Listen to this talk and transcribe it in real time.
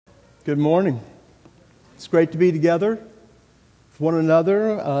Good morning. It's great to be together with one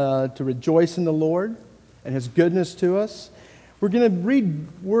another, to rejoice in the Lord and His goodness to us. We're going to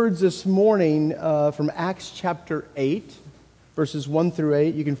read words this morning from Acts chapter 8, verses 1 through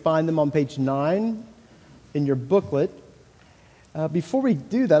 8. You can find them on page 9 in your booklet. Before we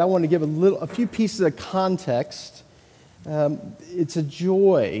do that, I want to give a few pieces of context. It's a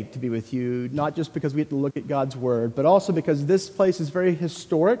joy to be with you, not just because we get to look at God's Word, but also because this place is very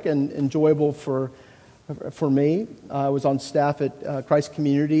historic and enjoyable for me. I was on staff at Christ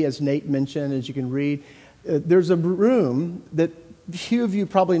Community, as Nate mentioned, as you can read. There's a room that few of you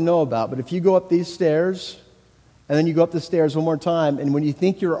probably know about, but if you go up these stairs, and then you go up the stairs one more time, and when you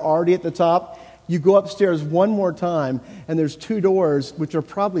think you're already at the top, you go upstairs one more time, and there's two doors, which are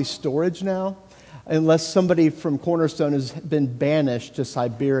probably storage now, unless somebody from Cornerstone has been banished to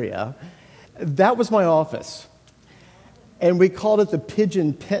Siberia. That was my office. And we called it the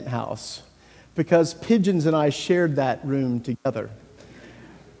Pigeon Penthouse because pigeons and I shared that room together.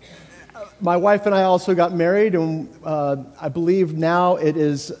 My wife and I also got married, and I believe now it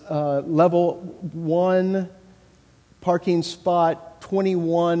is level 1, parking spot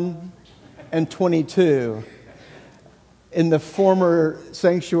 21 and 22. In the former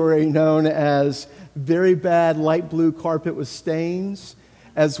sanctuary known as very bad light blue carpet with stains,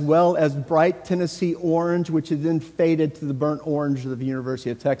 as well as bright Tennessee orange, which had then faded to the burnt orange of the University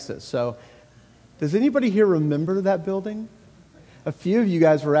of Texas. So, does anybody here remember that building? A few of you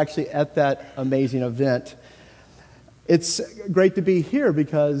guys were actually at that amazing event. It's great to be here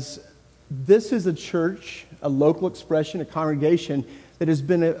because this is a church, a local expression, a congregation that has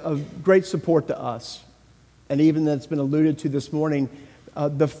been a great support to us. And even that's been alluded to this morning,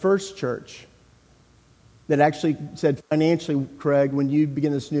 the first church that actually said financially, Craig, when you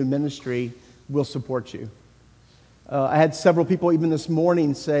begin this new ministry, we'll support you. I had several people even this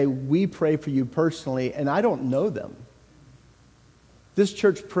morning say, we pray for you personally, and I don't know them. This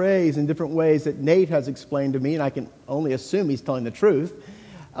church prays in different ways that Nate has explained to me, and I can only assume he's telling the truth.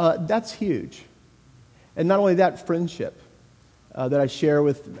 That's huge. And not only that, friendship. That I share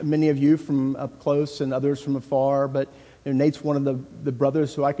with many of you from up close and others from afar, but Nate's one of the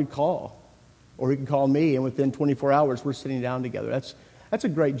brothers who I could call, or he could call me, and within 24 hours we're sitting down together. That's a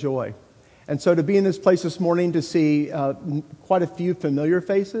great joy. And so to be in this place this morning, to see quite a few familiar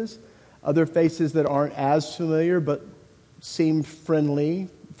faces, other faces that aren't as familiar but seem friendly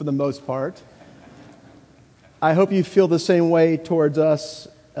for the most part. I hope you feel the same way towards us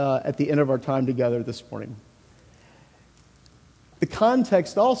at the end of our time together this morning. The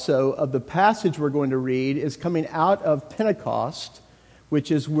context also of the passage we're going to read is coming out of Pentecost, which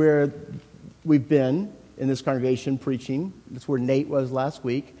is where we've been in this congregation preaching. That's where Nate was last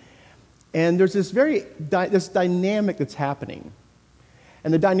week. And there's this this dynamic that's happening.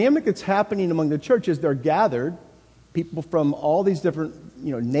 And the dynamic that's happening among the churches, they're gathered. People from all these different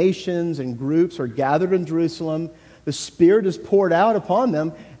nations and groups are gathered in Jerusalem. The Spirit is poured out upon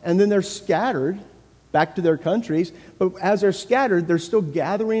them, and then they're scattered back to their countries. But as they're scattered, they're still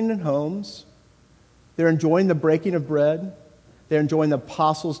gathering in homes. They're enjoying the breaking of bread. They're enjoying the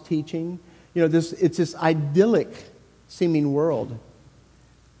apostles' teaching. It's this idyllic seeming world.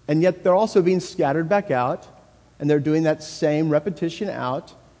 And yet they're also being scattered back out, and they're doing that same repetition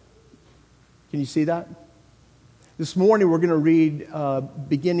out. Can you see that? This morning we're going to read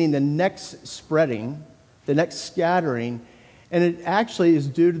beginning the next spreading, the next scattering. And it actually is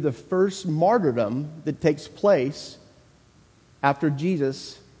due to the first martyrdom that takes place after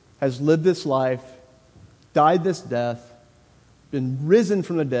Jesus has lived this life, died this death, been risen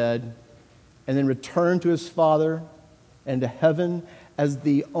from the dead, and then returned to His Father and to heaven as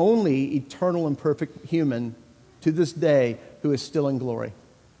the only eternal and perfect human to this day who is still in glory.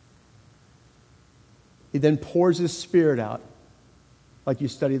 He then pours His Spirit out, like you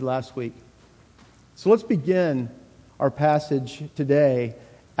studied last week. So let's begin our passage today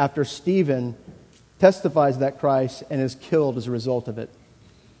after Stephen testifies that Christ and is killed as a result of it.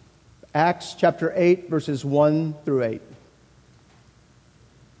 Acts chapter 8, verses 1 through 8.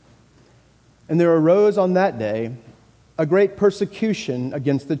 And there arose on that day a great persecution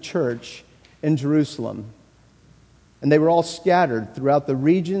against the church in Jerusalem. And they were all scattered throughout the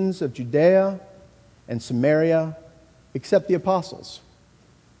regions of Judea and Samaria, except the apostles.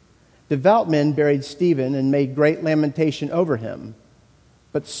 Devout men buried Stephen and made great lamentation over him.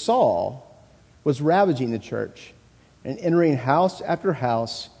 But Saul was ravaging the church, and entering house after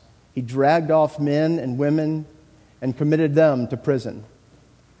house, he dragged off men and women and committed them to prison.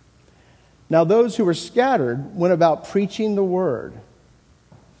 Now those who were scattered went about preaching the word.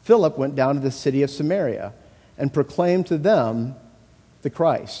 Philip went down to the city of Samaria and proclaimed to them the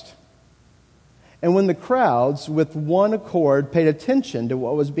Christ. And when the crowds, with one accord, paid attention to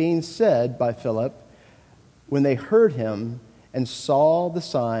what was being said by Philip, when they heard him and saw the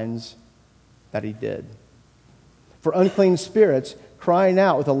signs that he did. For unclean spirits, crying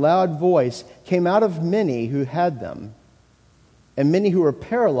out with a loud voice, came out of many who had them, and many who were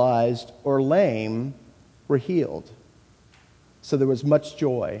paralyzed or lame were healed. So there was much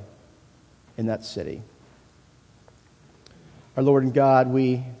joy in that city. Our Lord and God,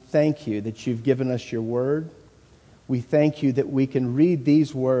 we thank you that you've given us your word. We thank you that we can read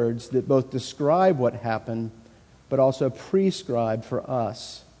these words that both describe what happened, but also prescribe for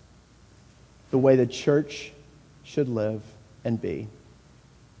us the way the church should live and be.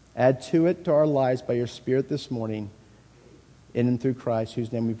 Add to it to our lives by your Spirit this morning, in and through Christ,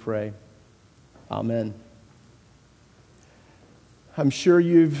 whose name we pray. Amen. I'm sure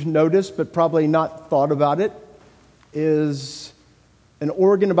you've noticed, but probably not thought about it, is an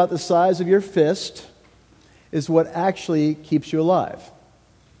organ about the size of your fist is what actually keeps you alive.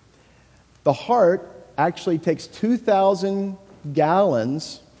 The heart actually takes 2,000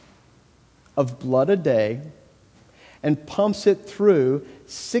 gallons of blood a day and pumps it through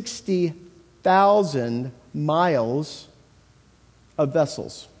 60,000 miles of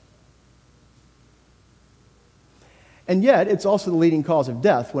vessels. And yet, it's also the leading cause of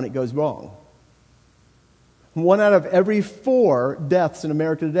death when it goes wrong. 1 out of every 4 deaths in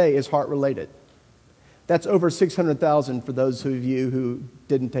America today is heart-related. That's over 600,000 for those of you who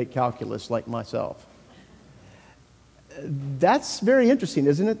didn't take calculus like myself. That's very interesting,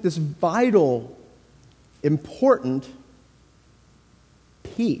 isn't it? This vital, important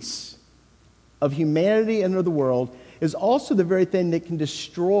piece of humanity and of the world is also the very thing that can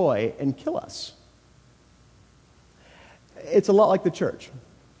destroy and kill us. It's a lot like the church.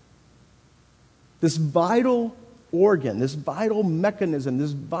 This vital organ, this vital mechanism,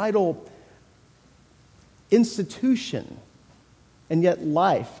 this vital institution, and yet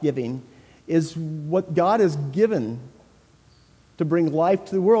life-giving, is what God has given to bring life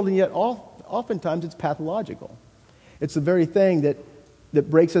to the world, and yet oftentimes it's pathological. It's the very thing that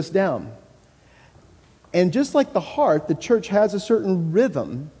breaks us down. And just like the heart, the church has a certain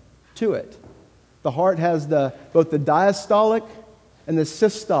rhythm to it. The heart has both the diastolic and the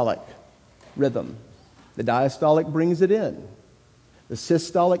systolic rhythm. The diastolic brings it in. The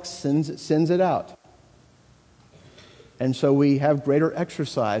systolic sends it out. And so we have greater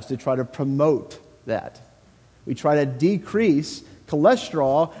exercise to try to promote that. We try to decrease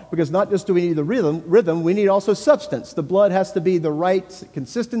cholesterol because not just do we need the rhythm, we need also substance. The blood has to be the right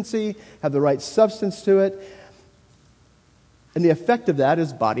consistency, have the right substance to it. And the effect of that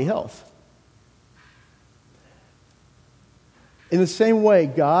is body health. In the same way,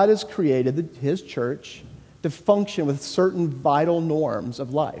 God has created His church to function with certain vital norms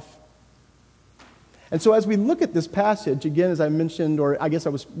of life. And so as we look at this passage, again, as I mentioned, or I guess I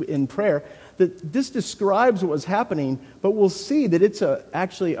was in prayer, that this describes what was happening, but we'll see that it's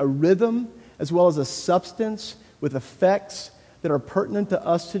actually a rhythm as well as a substance with effects that are pertinent to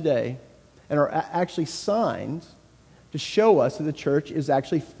us today and are actually signs to show us that the church is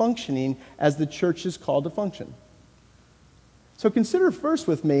actually functioning as the church is called to function. So consider first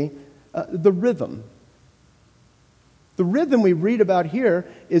with me the rhythm. The rhythm we read about here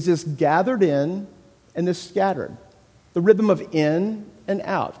is this gathered in and this scattered. The rhythm of in and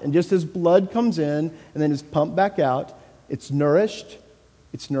out. And just as blood comes in and then is pumped back out, it's nourished,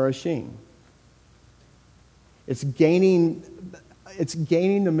 it's nourishing. It's gaining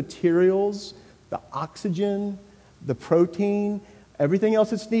the materials, the oxygen, the protein, everything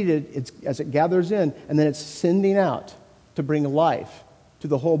else that's needed as it gathers in, and then it's sending out to bring life to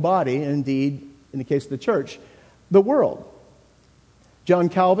the whole body, and indeed, in the case of the church, the world. John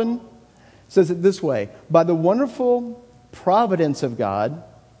Calvin says it this way: by the wonderful providence of God,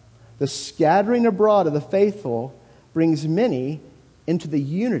 the scattering abroad of the faithful brings many into the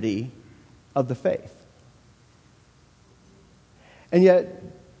unity of the faith. And yet,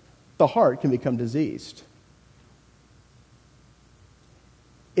 the heart can become diseased.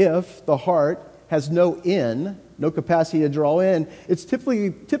 If the heart has no capacity to draw in, it's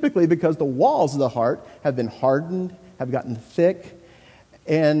typically because the walls of the heart have been hardened, have gotten thick,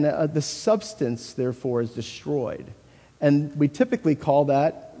 and the substance, therefore, is destroyed. And we typically call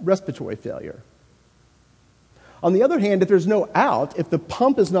that respiratory failure. On the other hand, if there's no out, if the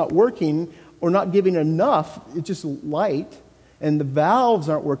pump is not working or not giving enough, it's just light, and the valves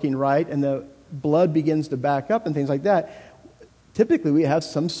aren't working right, and the blood begins to back up and things like that, typically we have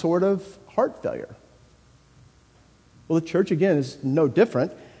some sort of heart failure. Well, the church, again, is no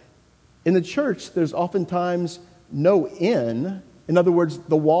different. In the church, there's oftentimes no in. In other words,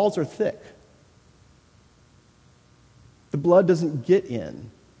 the walls are thick. The blood doesn't get in.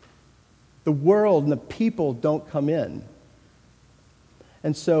 The world and the people don't come in.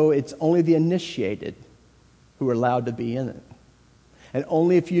 And so it's only the initiated who are allowed to be in it. And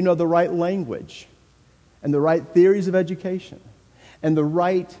only if you know the right language and the right theories of education and the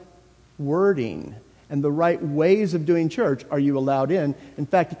right wording and the right ways of doing church are you allowed in. In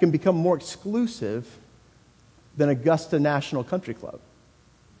fact, it can become more exclusive than Augusta National Country Club,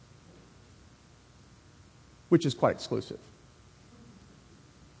 which is quite exclusive.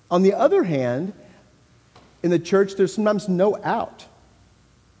 On the other hand, in the church, there's sometimes no out.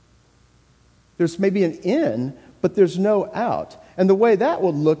 There's maybe an in, but there's no out. And the way that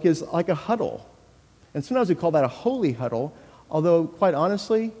would look is like a huddle. And sometimes we call that a holy huddle, although, quite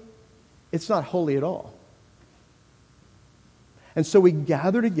honestly, it's not holy at all. And so we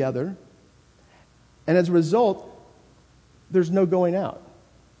gather together, and as a result, there's no going out.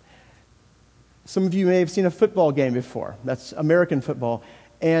 Some of you may have seen a football game before. That's American football.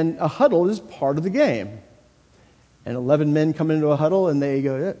 And a huddle is part of the game. And 11 men come into a huddle, and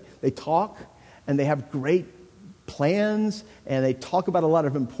they talk, and they have great plans, and they talk about a lot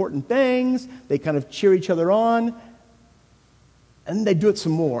of important things. They kind of cheer each other on, and they do it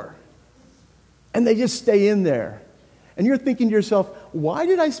some more. And they just stay in there. And you're thinking to yourself, why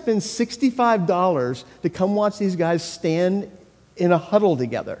did I spend $65 to come watch these guys stand in a huddle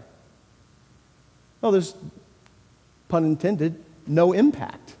together? Well, there's, pun intended, no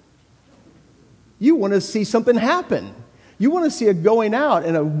impact. You want to see something happen. You want to see a going out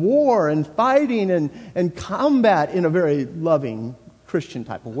and a war and fighting and combat in a very loving Christian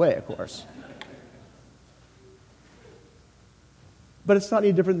type of way, of course. But it's not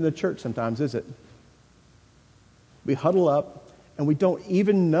any different than the church sometimes, is it? We huddle up and we don't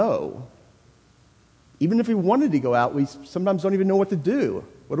even know. Even if we wanted to go out, we sometimes don't even know what to do.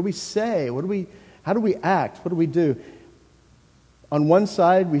 What do we say? How do we act? What do we do? On one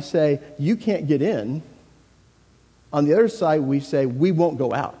side, we say, you can't get in. On the other side, we say, we won't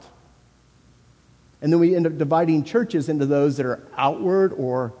go out. And then we end up dividing churches into those that are outward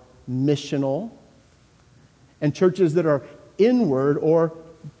or missional, and churches that are inward or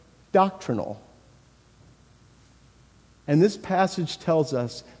doctrinal. And this passage tells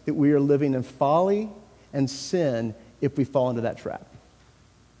us that we are living in folly and sin if we fall into that trap.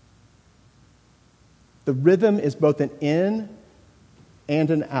 The rhythm is both an in and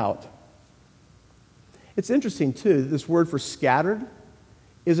an out. It's interesting, too, that this word for scattered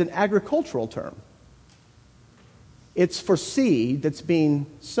is an agricultural term. It's for seed that's being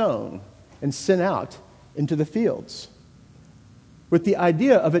sown and sent out into the fields, with the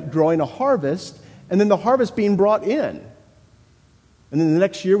idea of it growing a harvest and then the harvest being brought in. And then the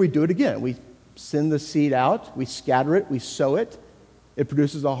next year we do it again. We send the seed out, we scatter it, we sow it, it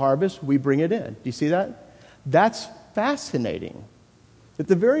produces a harvest, we bring it in. Do you see that? That's fascinating. That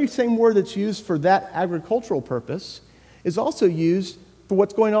the very same word that's used for that agricultural purpose is also used for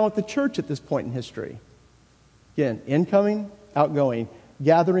what's going on with the church at this point in history. Again, incoming, outgoing,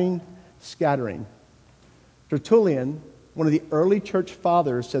 gathering, scattering. Tertullian, one of the early church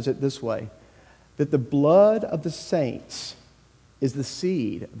fathers, says it this way, that the blood of the saints is the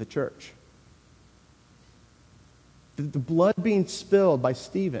seed of the church. That the blood being spilled by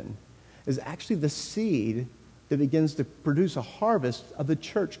Stephen is actually the seed that begins to produce a harvest of the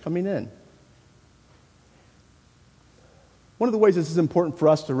church coming in. One of the ways this is important for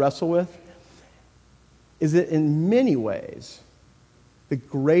us to wrestle with is that in many ways, the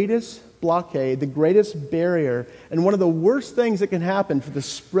greatest blockade, the greatest barrier, and one of the worst things that can happen for the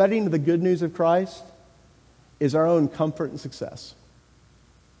spreading of the good news of Christ is our own comfort and success.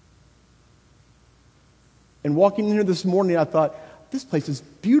 And walking into this morning, I thought, this place is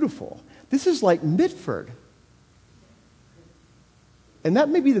beautiful. This is like Mitford. And that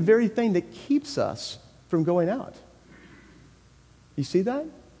may be the very thing that keeps us from going out. You see that?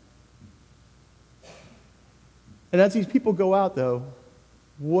 And as these people go out, though,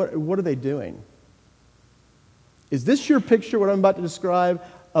 what are they doing? Is this your picture, what I'm about to describe,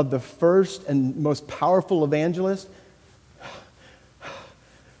 of the first and most powerful evangelist?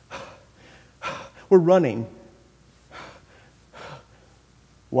 We're running.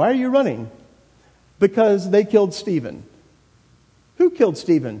 Why are you running? Because they killed Stephen. Who killed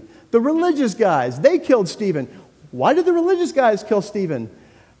Stephen? The religious guys. They killed Stephen. Why did the religious guys kill Stephen?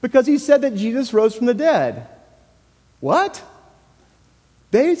 Because he said that Jesus rose from the dead. What?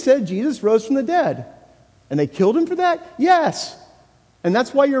 They said Jesus rose from the dead. And they killed him for that? Yes. And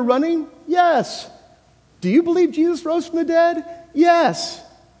that's why you're running? Yes. Do you believe Jesus rose from the dead? Yes.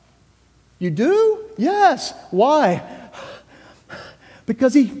 You do? Yes. Why?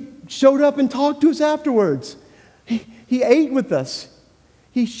 Because he showed up and talked to us afterwards. He ate with us.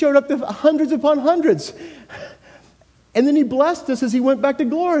 He showed up to hundreds upon hundreds. And then he blessed us as he went back to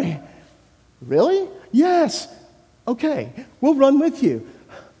glory. Really? Yes. Okay, we'll run with you.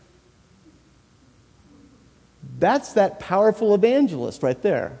 That's that powerful evangelist right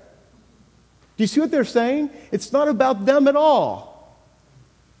there. Do you see what they're saying? It's not about them at all.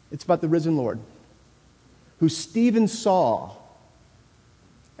 It's about the risen Lord, who Stephen saw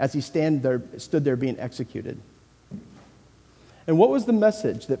as he stood there being executed. And what was the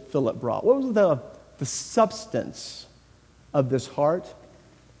message that Philip brought? What was the substance of this heart?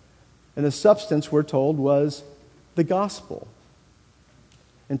 And the substance, we're told, was the gospel.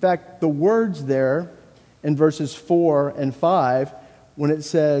 In fact, the words there in verses 4 and 5, when it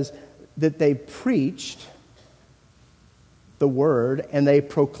says that they preached the word and they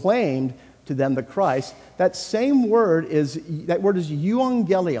proclaimed to them the Christ, that word is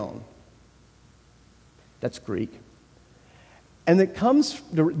euangelion. That's Greek. And it comes,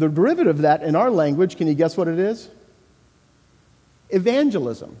 the derivative of that in our language, can you guess what it is?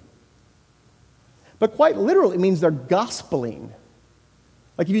 Evangelism. But quite literally, it means they're gospeling.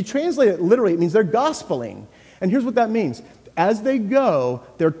 Like if you translate it literally, it means they're gospeling. And here's what that means. As they go,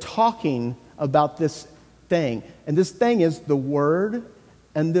 they're talking about this thing. And this thing is the Word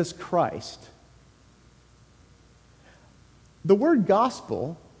and this Christ. The word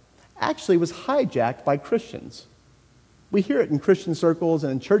gospel actually was hijacked by Christians. We hear it in Christian circles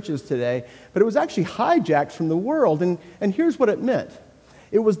and in churches today, but it was actually hijacked from the world. And here's what it meant.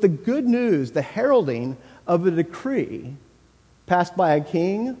 It was the good news, the heralding of a decree passed by a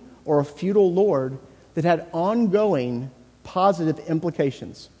king or a feudal lord that had ongoing positive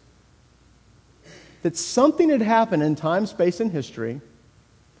implications. That something had happened in time, space, and history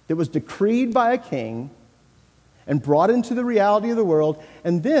that was decreed by a king and brought into the reality of the world,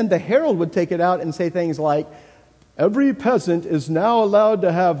 and then the herald would take it out and say things like, every peasant is now allowed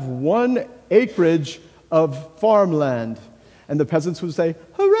to have 1 acreage of farmland. And the peasants would say,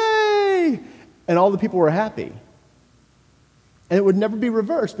 hooray! And all the people were happy. And it would never be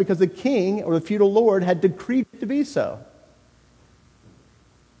reversed because the king or the feudal lord had decreed it to be so.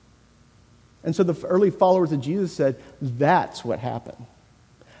 And so the early followers of Jesus said, that's what happened.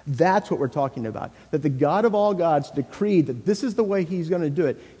 That's what we're talking about. That the God of all gods decreed that this is the way he's going to do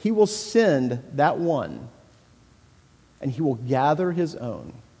it. He will send that one, and he will gather his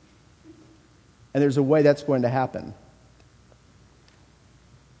own. And there's a way that's going to happen.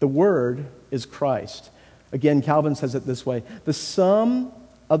 The Word is Christ. Again, Calvin says it this way. The sum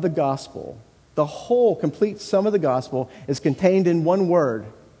of the gospel, the whole complete sum of the gospel, is contained in one word,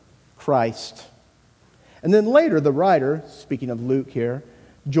 Christ. And then later, the writer, speaking of Luke here,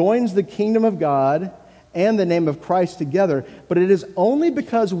 joins the kingdom of God and the name of Christ together, but it is only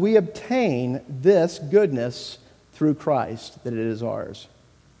because we obtain this goodness through Christ that it is ours.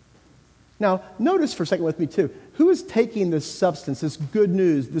 Now, notice for a second with me too, who is taking this substance, this good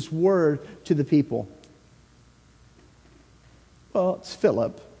news, this word to the people? Well, it's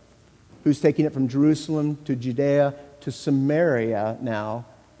Philip, who's taking it from Jerusalem to Judea to Samaria now,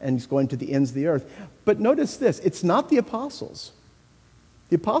 and he's going to the ends of the earth. But notice this, it's not the apostles.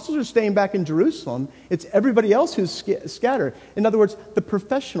 The apostles are staying back in Jerusalem. It's everybody else who's scattered. In other words, the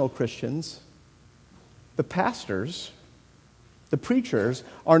professional Christians, the pastors, the preachers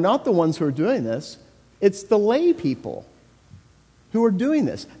are not the ones who are doing this. It's the lay people who are doing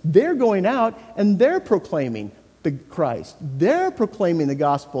this. They're going out and they're proclaiming the Christ. They're proclaiming the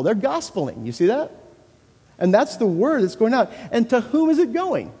gospel. They're gospeling. You see that? And that's the word that's going out. And to whom is it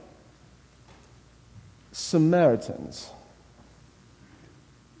going? Samaritans.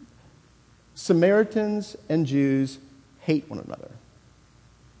 Samaritans and Jews hate one another.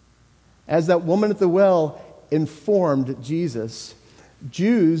 As that woman at the well informed Jesus,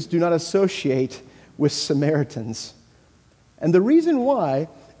 Jews do not associate with Samaritans. And the reason why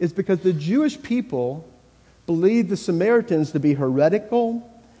is because the Jewish people believed the Samaritans to be heretical,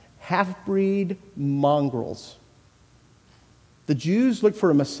 half-breed mongrels. The Jews looked for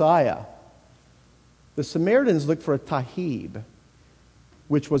a Messiah. The Samaritans looked for a Tahib,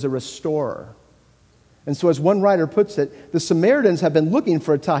 which was a restorer. And so as one writer puts it, the Samaritans have been looking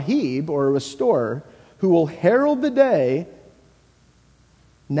for a Tahib, or a restorer, who will herald the day.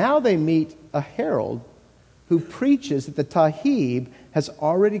 Now they meet a herald who preaches that the Tahib has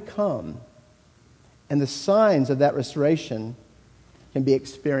already come, and the signs of that restoration can be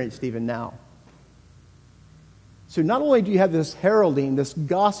experienced even now. So not only do you have this heralding, this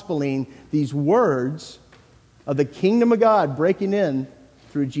gospeling, these words of the kingdom of God breaking in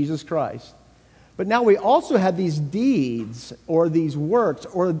through Jesus Christ, but now we also have these deeds or these works,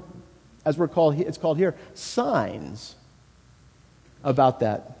 or as it's called here, signs about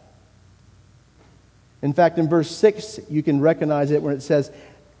that. In fact, in verse 6, you can recognize it when it says,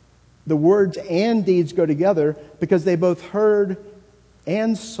 the words and deeds go together because they both heard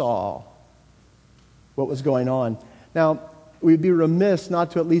and saw what was going on. Now, we'd be remiss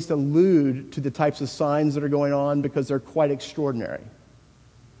not to at least allude to the types of signs that are going on because they're quite extraordinary.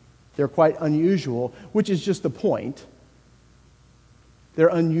 They're quite unusual, which is just the point. They're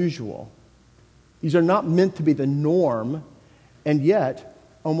unusual. These are not meant to be the norm, and yet,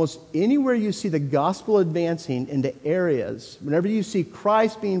 almost anywhere you see the gospel advancing into areas, whenever you see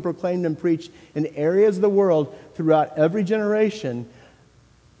Christ being proclaimed and preached in areas of the world throughout every generation,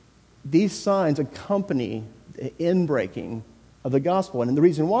 these signs accompany the inbreaking of the gospel. And the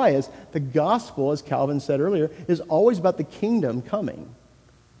reason why is the gospel, as Calvin said earlier, is always about the kingdom coming.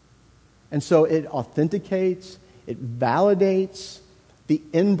 And so it authenticates, it validates the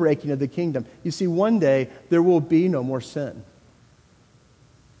inbreaking of the kingdom. You see, one day there will be no more sin.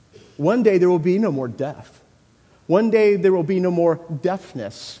 One day there will be no more death. One day there will be no more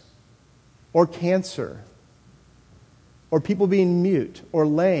deafness or cancer or people being mute or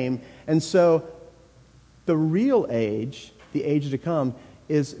lame. And so the real age, the age to come,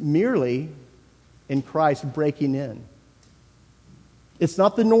 is merely in Christ breaking in. It's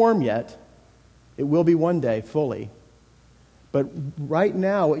not the norm yet. It will be one day fully. But right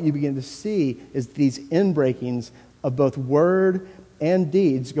now what you begin to see is these inbreakings of both word and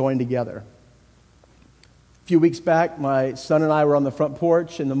deeds going together. A few weeks back, my son and I were on the front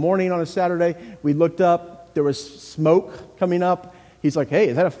porch in the morning on a Saturday. We looked up. There was smoke coming up. He's like, "Hey,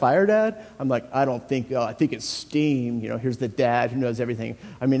 is that a fire, Dad?" I'm like, "I don't think, I think it's steam." You know, here's the dad who knows everything.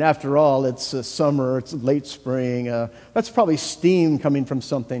 I mean, after all, it's summer, it's late spring. That's probably steam coming from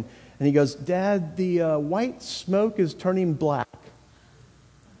something. And he goes, "Dad, the white smoke is turning black."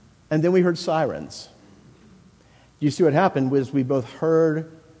 And then we heard sirens. You see what happened was we both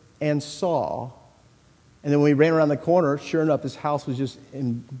heard and saw. And then when we ran around the corner, sure enough, this house was just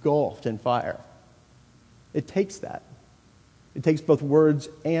engulfed in fire. It takes that. It takes both words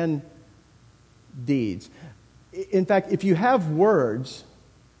and deeds. In fact, if you have words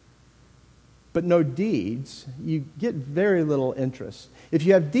but no deeds, you get very little interest. If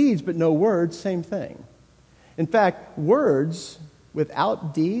you have deeds but no words, same thing. In fact, words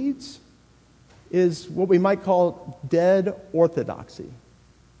without deeds is what we might call dead orthodoxy.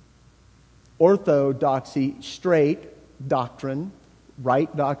 Orthodoxy, straight doctrine,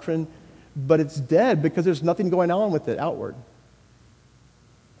 right doctrine, but it's dead because there's nothing going on with it outward.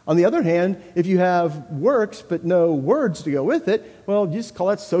 On the other hand, if you have works but no words to go with it, well, you just call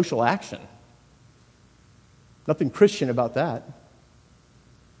that social action. Nothing Christian about that.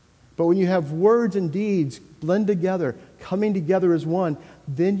 But when you have words and deeds blend together, coming together as one,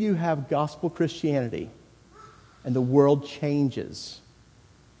 then you have gospel Christianity. And the world changes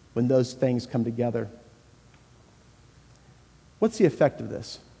when those things come together. What's the effect of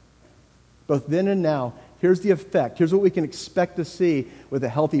this? Both then and now, here's the effect. Here's what we can expect to see with a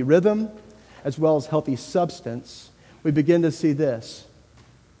healthy rhythm as well as healthy substance. We begin to see this.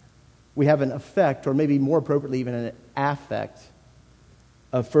 We have an effect, or maybe more appropriately even an affect,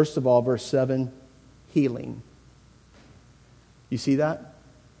 of, first of all, verse 7, healing. You see that?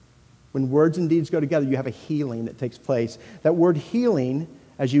 When words and deeds go together, you have a healing that takes place. That word healing,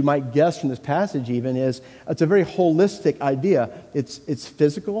 as you might guess from this passage even, it's a very holistic idea. It's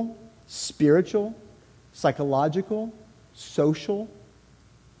physical, spiritual, psychological, social.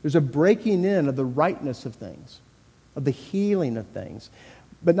 There's a breaking in of the rightness of things, of the healing of things.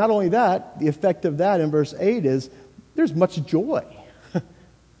 But not only that, the effect of that in verse 8 is there's much joy.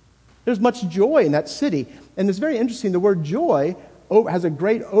 There's much joy in that city. And it's very interesting, the word joy has a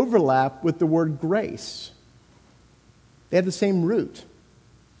great overlap with the word grace. They have the same root.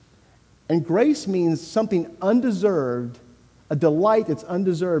 And grace means something undeserved, a delight that's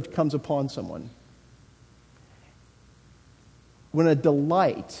undeserved comes upon someone. When a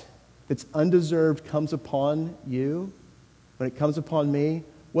delight that's undeserved comes upon you, when it comes upon me,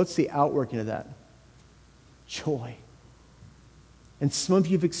 what's the outworking of that? Joy. And some of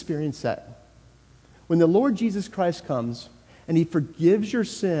you have experienced that. When the Lord Jesus Christ comes and He forgives your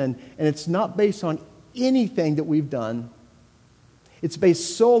sin, and it's not based on anything that we've done, it's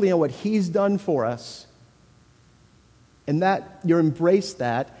based solely on what He's done for us, and that you embrace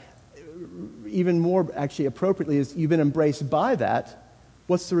that, even more actually appropriately is you've been embraced by that,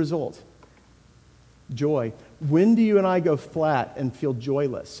 what's the result? Joy. When do you and I go flat and feel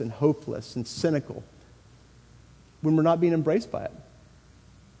joyless and hopeless and cynical? When we're not being embraced by it.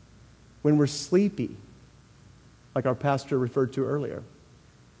 When we're sleepy, like our pastor referred to earlier.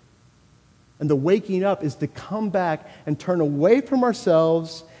 And the waking up is to come back and turn away from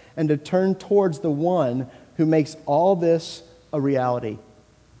ourselves and to turn towards the one who makes all this a reality.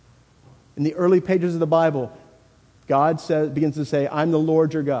 In the early pages of the Bible, God begins to say, I'm the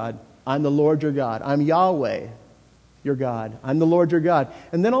Lord your God. I'm the Lord your God. I'm Yahweh your God. I'm the Lord your God.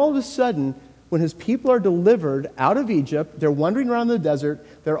 And then all of a sudden, when his people are delivered out of Egypt, they're wandering around the desert.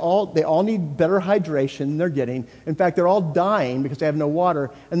 They all need better hydration than they're getting. In fact, they're all dying because they have no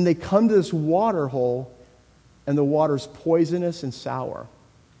water. And they come to this water hole, and the water's poisonous and sour.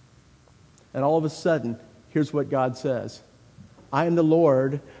 And all of a sudden, here's what God says. I am the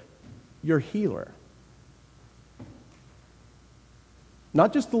Lord, your healer.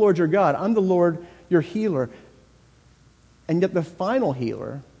 Not just the Lord your God, I'm the Lord, your healer. And yet the final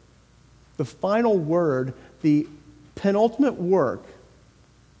healer, the final word, the penultimate work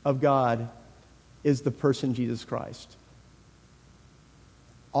of God is the person Jesus Christ.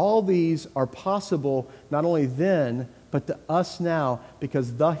 All these are possible not only then, but to us now,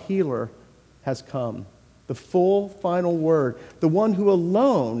 because the healer has come. The full final word, the one who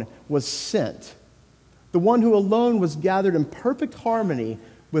alone was sent, the one who alone was gathered in perfect harmony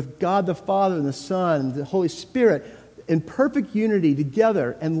with God the Father and the Son and the Holy Spirit, in perfect unity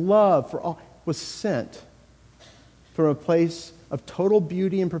together and love for all, was sent from a place of total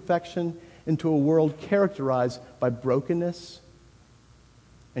beauty and perfection into a world characterized by brokenness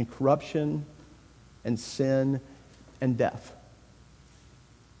and corruption and sin and death.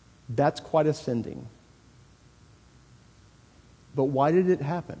 That's quite ascending. But why did it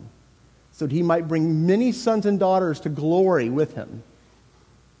happen? So that he might bring many sons and daughters to glory with him.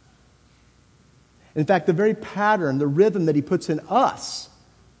 In fact, the very pattern, the rhythm that he puts in us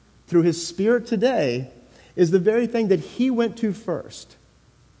through his Spirit today is the very thing that he went to first.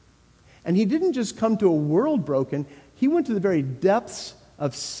 And he didn't just come to a world broken, he went to the very depths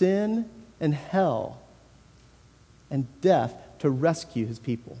of sin and hell and death to rescue his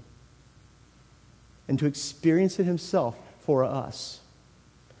people and to experience it himself for us.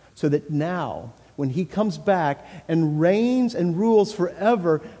 So that now, when he comes back and reigns and rules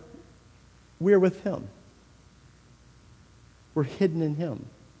forever, we're with him. We're hidden in him.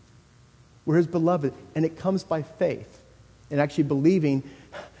 We're his beloved. And it comes by faith and actually believing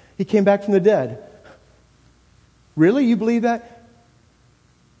he came back from the dead. Really? You believe that?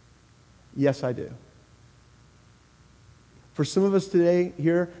 Yes, I do. For some of us today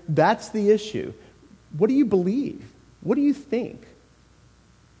here, that's the issue. What do you believe? What do you think?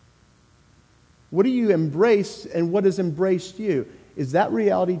 What do you embrace and what has embraced you? Is that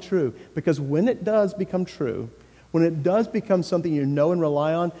reality true? Because when it does become true, when it does become something you know and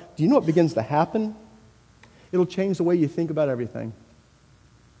rely on, do you know what begins to happen? It'll change the way you think about everything.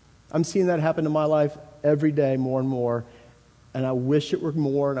 I'm seeing that happen in my life every day more and more, and I wish it were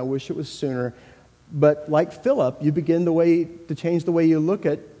more and I wish it was sooner. But like Philip, you begin to change the way you look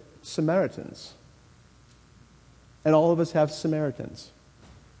at Samaritans. And all of us have Samaritans.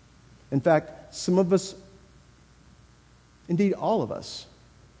 In fact, some of us, indeed all of us,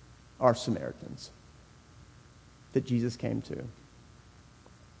 are Samaritans that Jesus came to.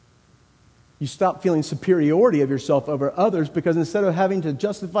 You stop feeling superiority of yourself over others because instead of having to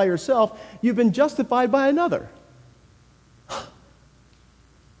justify yourself, you've been justified by another.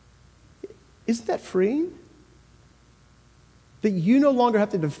 Isn't that freeing? That you no longer have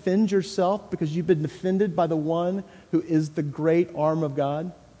to defend yourself because you've been defended by the one who is the great arm of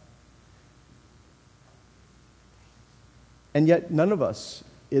God? And yet none of us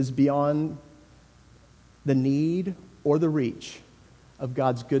is beyond the need or the reach of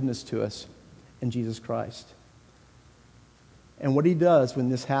God's goodness to us in Jesus Christ. And what he does when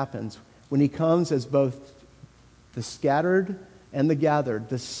this happens, when he comes as both the scattered and the gathered,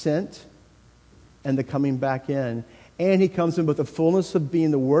 the sent and the coming back in, and he comes in both the fullness of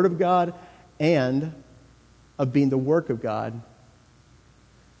being the Word of God and of being the work of God,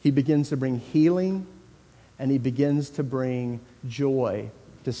 he begins to bring healing and he begins to bring joy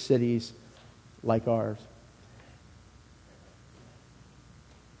to cities like ours.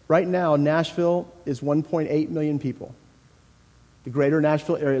 Right now, Nashville is 1.8 million people. The greater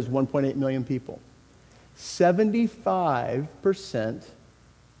Nashville area is 1.8 million people. 75%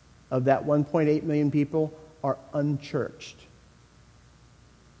 of that 1.8 million people are unchurched.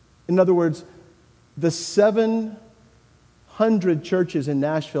 In other words, the 700 churches in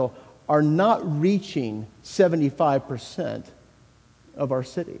Nashville are not reaching 75% of our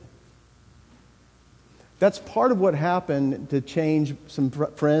city. That's part of what happened to change some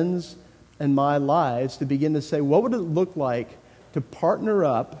friends and my lives to begin to say, what would it look like to partner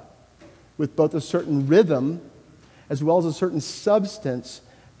up with both a certain rhythm as well as a certain substance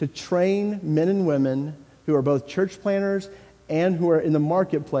to train men and women who are both church planners and who are in the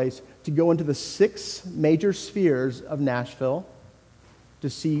marketplace to go into the 6 major spheres of Nashville to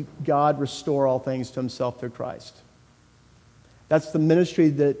see God restore all things to himself through Christ. That's the ministry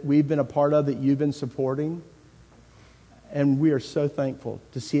that we've been a part of, that you've been supporting. And we are so thankful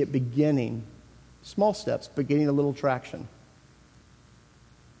to see it beginning, small steps, but getting a little traction.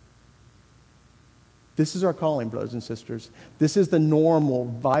 This is our calling, brothers and sisters. This is the normal,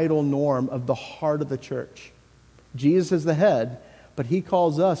 vital norm of the heart of the church. Jesus is the head, but he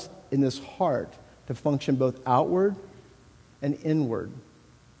calls us in this heart to function both outward and inward,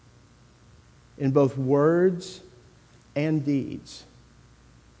 in both words and deeds.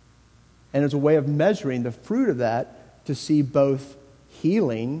 And as a way of measuring the fruit of that, to see both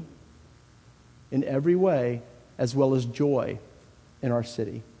healing in every way as well as joy in our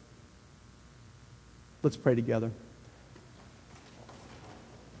city. Let's pray together.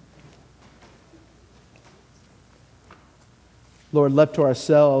 Lord, left to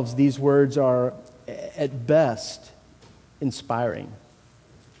ourselves, these words are at best inspiring,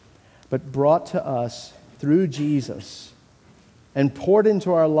 but brought to us through Jesus and poured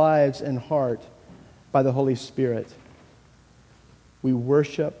into our lives and heart by the Holy Spirit. We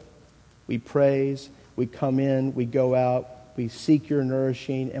worship, we praise, we come in, we go out, we seek your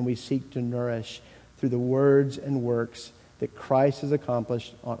nourishing, and we seek to nourish through the words and works that Christ has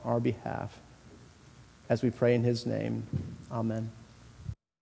accomplished on our behalf. As we pray in his name, amen.